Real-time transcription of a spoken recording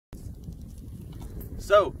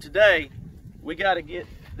So today we got to get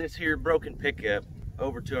this here broken pickup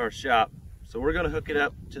over to our shop. So we're going to hook it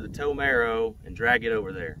up to the tow marrow and drag it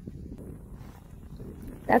over there.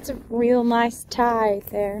 That's a real nice tie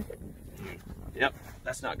there. Yep,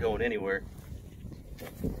 that's not going anywhere.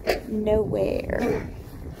 Nowhere.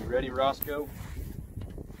 You ready, Roscoe?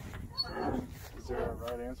 Is there a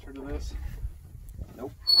right answer to this?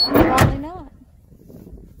 Nope. Probably not.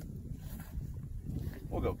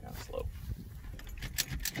 We'll go kind of slow.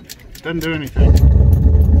 Doesn't do anything.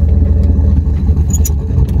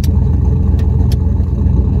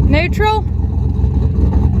 Neutral?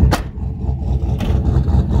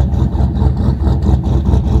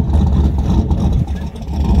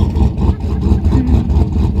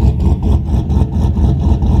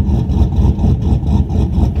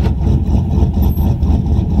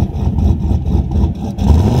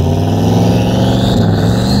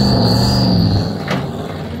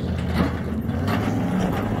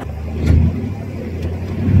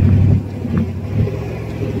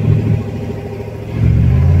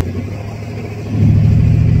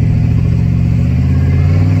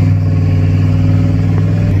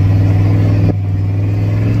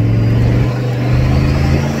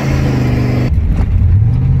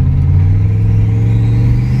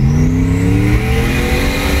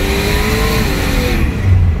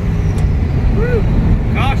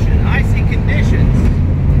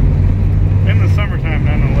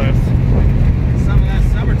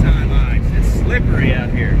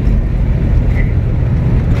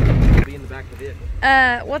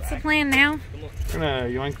 What's the plan now? We're gonna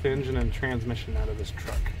yoink the engine and transmission out of this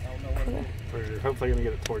truck. Cool. We're hopefully gonna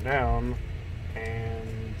get it tore down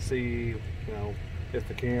and see, if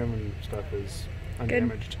the cam and stuff is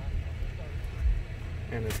undamaged.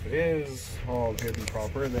 Good. And if it is all good and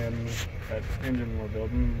proper, then that engine we're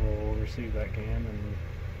building will receive that cam and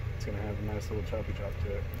it's gonna have a nice little choppy chop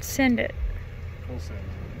to it. Send it. Full send.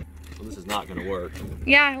 Well, this is not going to work.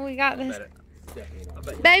 Yeah, we got this.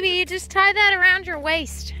 Baby, you just tie that around your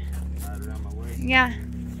waist. Tie it around my waist. Yeah.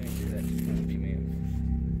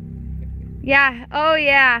 Yeah. Oh,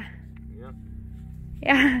 yeah. Yeah.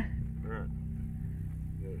 Yeah. All right.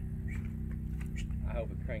 Good. I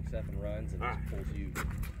hope it cranks up and runs and just pulls you.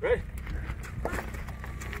 Ready?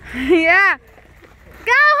 Yeah.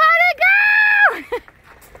 Go, honey, go!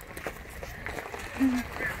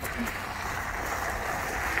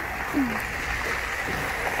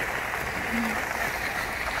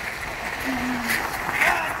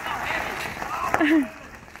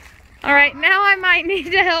 All right, now I might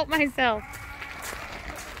need to help myself. I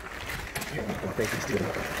think he's doing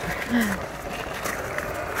it.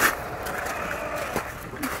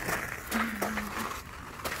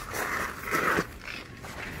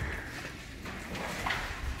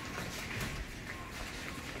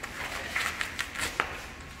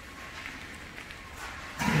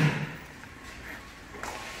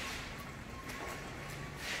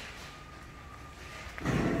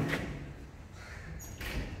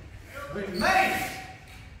 We made it!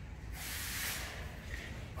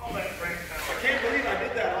 Oh, that crank. I can't believe I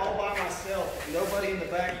did that all by myself. Nobody in the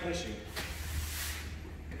back pushing.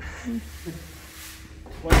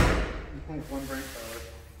 One brake power.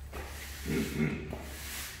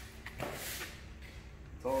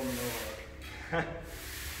 It's all in the know-how.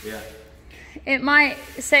 Yeah. It might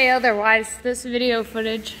say otherwise, this video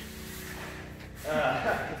footage.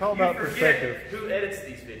 It's all about perspective. Who edits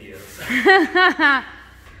these videos?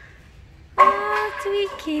 Oh, sweet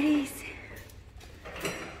kitties.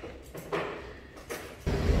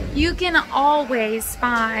 You can always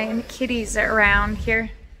find kitties around here.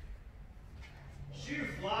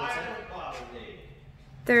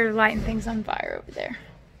 They're lighting things on fire over there.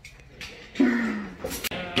 I'm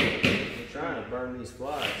trying to burn these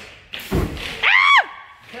flies. Ah!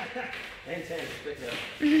 And Tanner, pick up.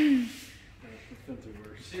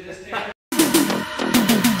 See this, Tanner?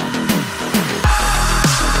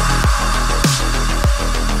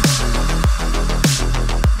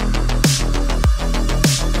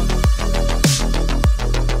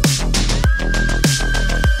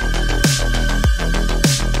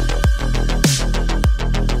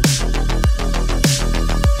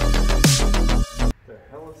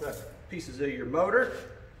 Pieces of your motor.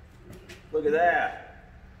 Look at that.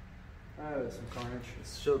 Oh, some carnage.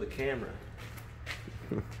 Let's show the camera.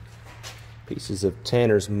 Pieces of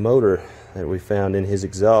Tanner's motor that we found in his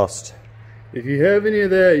exhaust. If you have any of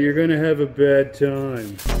that, you're gonna have a bad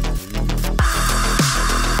time.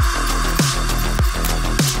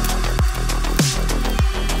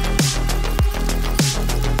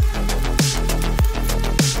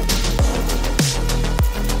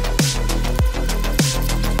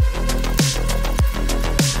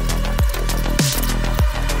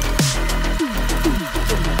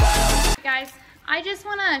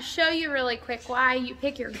 want to show you really quick why you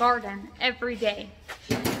pick your garden every day.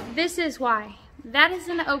 This is why. That is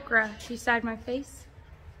an okra beside my face.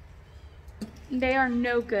 They are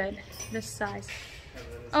no good this size.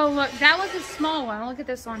 Oh look, that was a small one. Look at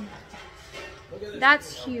this one.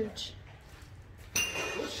 That's huge.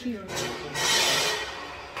 Huge.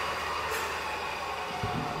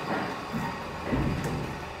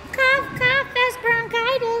 Cough, cough, that's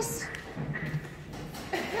bronchitis.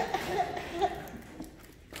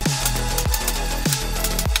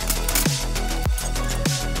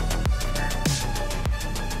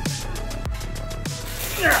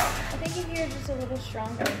 I think if you're just a little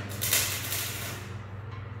stronger.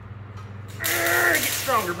 Get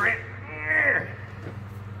stronger, Brent.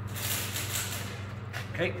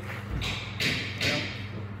 Okay.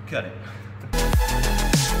 Cut it.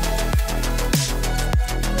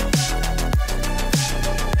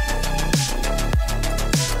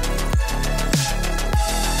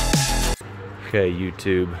 Okay,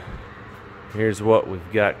 YouTube. Here's what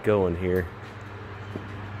we've got going here.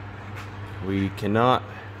 We cannot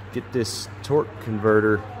get this torque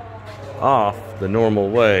converter off the normal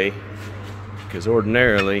way because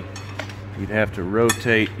ordinarily you'd have to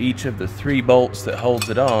rotate each of the 3 bolts that holds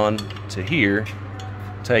it on to here,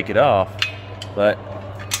 take it off, but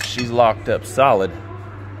she's locked up solid,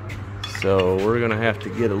 so we're gonna have to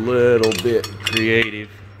get a little bit creative,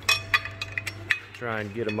 try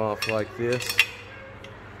and get them off like this.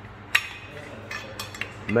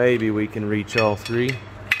 Maybe we can reach all 3.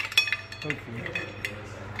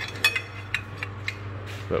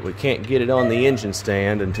 But we can't get it on the engine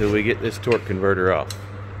stand until we get this torque converter off.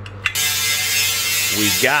 We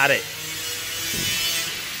got it.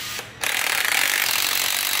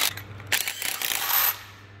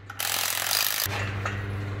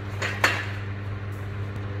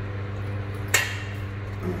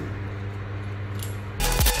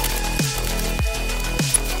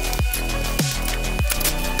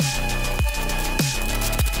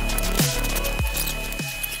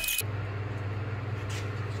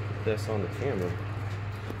 This on the camera.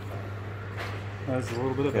 That's a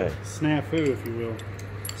little bit of Okay. a snafu, if you will.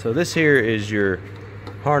 So this here is your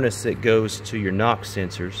harness that goes to your knock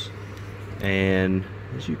sensors, and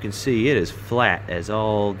as you can see, it is flat as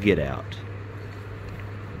all get out.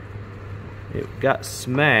 It got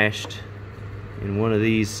smashed in one of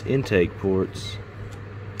these intake ports,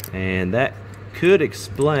 and that could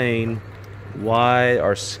explain why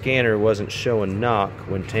our scanner wasn't showing knock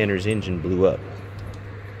when Tanner's engine blew up.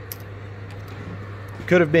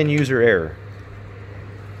 Could have been user error.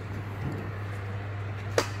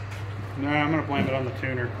 No, I'm gonna blame it on the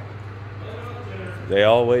tuner. They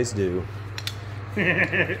always do.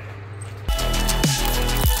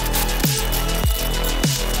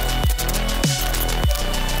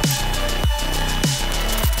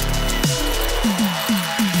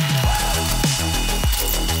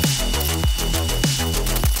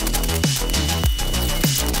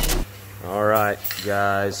 All right,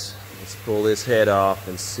 guys. Let's pull this head off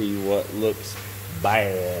and see what looks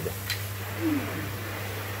bad.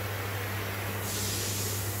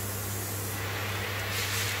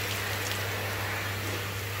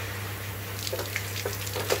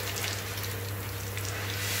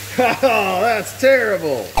 Oh, that's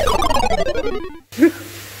terrible.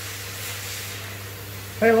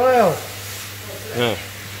 Hey, Lyle.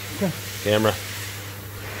 Camera.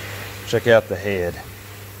 Check out the head.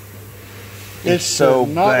 It's so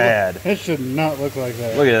bad. It should not look like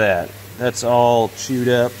that. Look at that. That's all chewed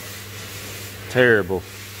up. Terrible.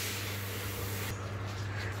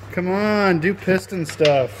 Come on, do piston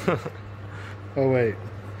stuff. Oh, wait.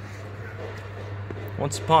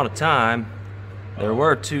 Once upon a time, there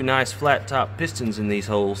were 2 nice flat top pistons in these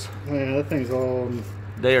holes. Yeah, that thing's all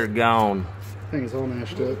They are gone.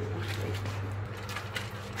 mashed up.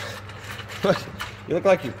 You look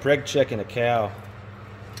like you're preg checking a cow.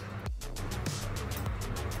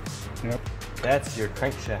 Yep. That's your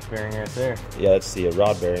crankshaft bearing right there. Yeah, that's the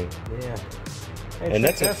rod bearing. Yeah. Hey, and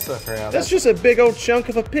that's That's just a big old chunk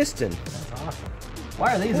of a piston. That's awesome.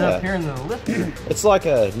 Why are these up here in the lifter? It's like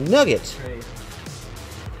a nugget.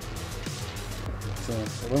 It's an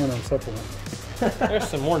aluminum supplement. There's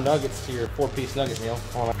some more nuggets to your 4-piece nugget meal.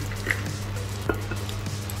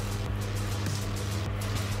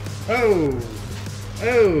 Oh.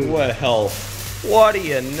 Oh. Well, what do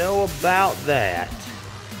you know about that?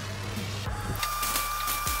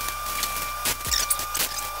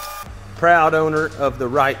 Proud owner of the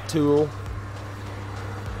right tool.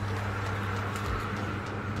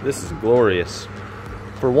 This is glorious.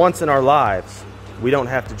 For once in our lives, we don't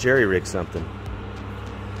have to jerry rig something.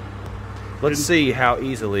 Let's see how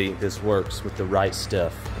easily this works with the right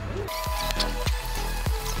stuff.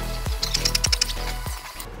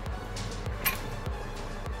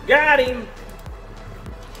 Got him!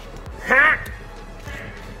 Ha!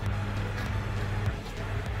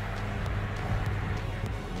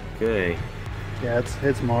 Okay. Yeah,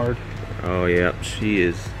 it's marred. Oh, yep, she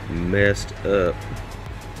is messed up.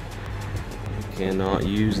 You cannot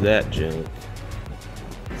use that junk.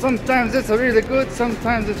 Sometimes it's really good,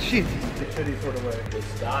 sometimes it's shitty. The shitty sort of way. Good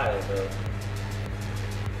style, though.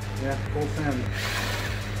 Yeah, full send.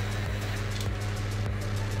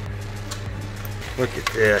 Look at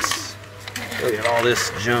this. Look at all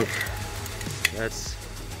this junk. That's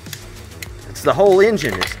the whole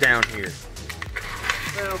engine is down here.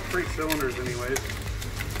 Well, 3 cylinders anyways.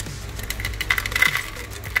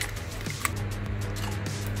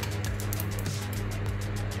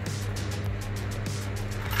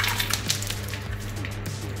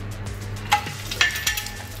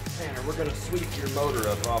 Tanner, we're gonna sweep your motor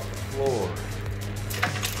up off the floor.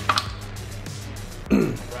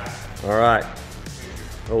 All right.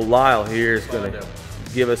 Old Lyle here is gonna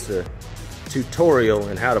give us a tutorial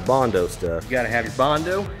on how to Bondo stuff. You gotta have your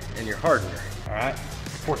Bondo and your hardener, all right?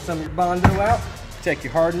 Pour some of your Bondo out, take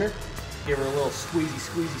your hardener, give her a little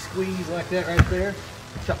squeeze like that right there.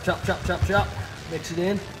 Chop, chop, chop, chop, chop. Mix it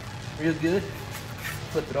in real good.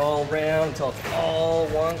 Flip it all around until it's all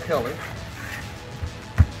one color.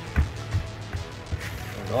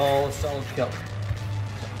 And all a solid color. So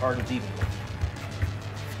it hardens evenly.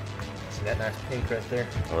 See that nice pink right there?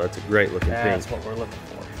 Oh, that's a great looking That's pink. what we're looking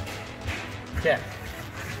for. Okay.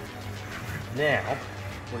 Now,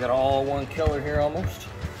 we got all one color here almost.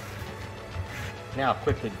 Now,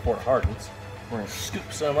 quickly before it hardens, we're gonna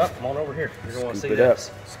scoop some up. Come on over here. You're gonna want to see Scoop it up.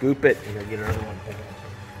 this. Scoop it. We're gonna get another one.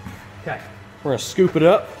 Okay. We're gonna scoop it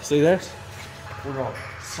up. See this? We're gonna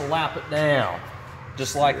slap it down,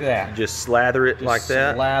 just like that. Just slather it Just like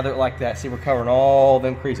that. Slather it like that. See, we're covering all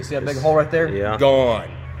them creases. See that big hole right there? Yeah. Gone.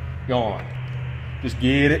 Gone. Just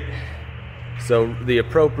get it. So the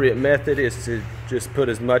appropriate method is to just put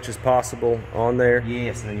as much as possible on there.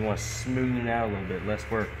 Yes, and then you want to smoothen it out a little bit. Less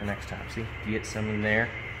work for next time. See? Get some in there.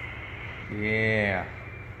 Yeah.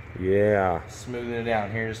 Yeah. Smoothing it out.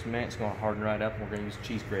 And here in just a minute, it's going to harden right up, and we're going to use a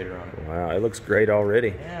cheese grater on it. Wow, it looks great already.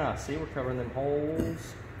 Yeah, see, we're covering them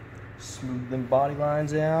holes. Smooth them body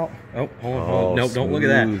lines out. Oh, hold on, Oh, hold on. No, don't look at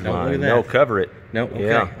that. smooth Don't look line. at that. No, cover it. No, okay.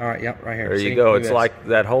 Yeah. All right, yep, right here. There See? you go. Look It's at like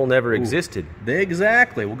that hole never Ooh. existed. this.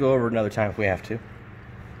 Exactly. We'll go over it another time if we have to.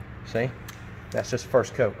 See? That's just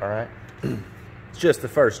first coat, all right? It's just the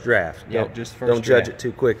first draft. Yeah, Don't- just first Don't judge draft. it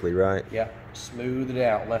too quickly, right? Yep. Smooth it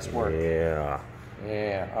out. Less work. Yeah.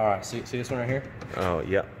 Yeah. All right. See this one right here? Oh,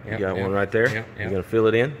 yeah. You Yep, got yep, one right there? yep, You yep. gonna fill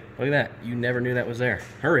it in? Look at that. You never knew that was there.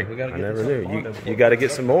 Hurry. We got to I get never this knew. Bondo before You we got to go.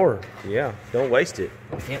 get some more. Yeah. Don't waste it.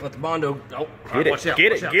 Can't let the Bondo. Oh, Get it. watch out,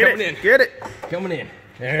 Get watch it. out. Get Coming it. in. Get it. Coming in.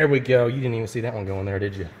 There we go. You didn't even see that one going there,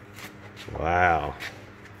 did you? Wow.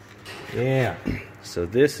 Yeah. So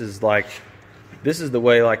this is the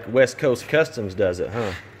way like West Coast Customs does it,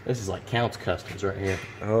 huh? This is like Counts Customs right here.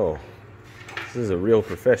 Oh. This is a real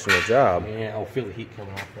professional job. Yeah. Oh, feel the heat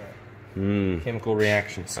coming off that. Mm. Chemical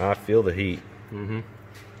reactions. I feel the heat. Mm-hmm.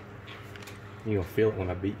 You're going to feel it when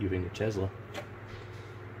I beat you in your Tesla.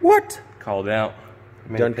 What? Called out.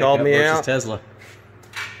 Done called me out? Tesla.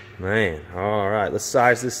 Man. All right. Let's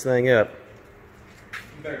size this thing up.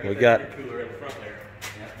 We got.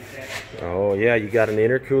 Oh yeah, you got an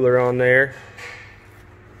intercooler on there.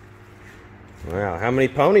 Wow. How many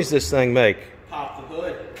ponies this thing make? Pop the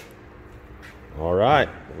hood. All right.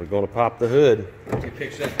 We're going to pop the hood. You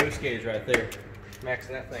picture that boost gauge right there. Maxing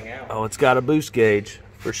that thing out. Oh, it's got a boost gauge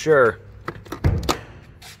for sure.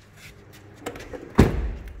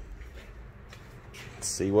 Let's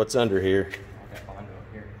see what's under here.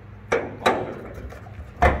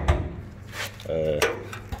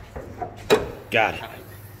 Got it.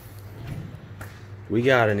 We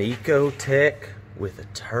got an Ecotec with a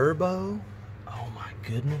turbo. Oh my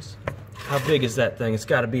goodness. How big is that thing? It's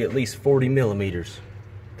got to be at least 40 millimeters.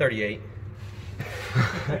 38.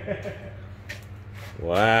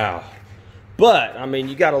 Wow. But I mean,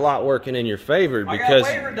 you got a lot working in your favor I got because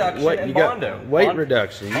weight reduction what and you got Bondo. weight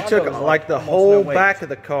reduction. You Bondo took is like the almost whole no weight. back of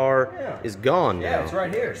the car Yeah. is gone now. Yeah, it's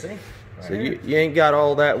right here, see? Right So here. you ain't got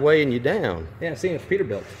all that weighing you down. Yeah, see, it's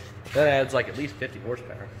Peterbilt. That adds like at least 50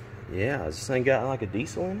 horsepower. Yeah, has this thing got like a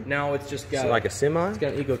diesel in it? No, it's just got So like a semi? It's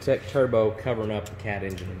got an Ecotec turbo covering up the cat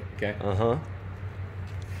engine in it, okay? Uh-huh.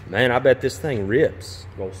 Man, I bet this thing rips.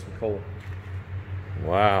 Roll some coal.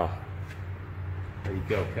 Wow. There you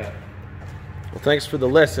go, cut. Well, thanks for the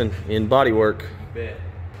lesson in bodywork. Bet.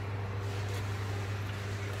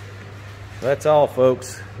 That's all,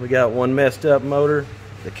 folks. We got one messed up motor.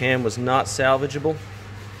 The cam was not salvageable.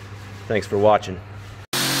 Thanks for watching.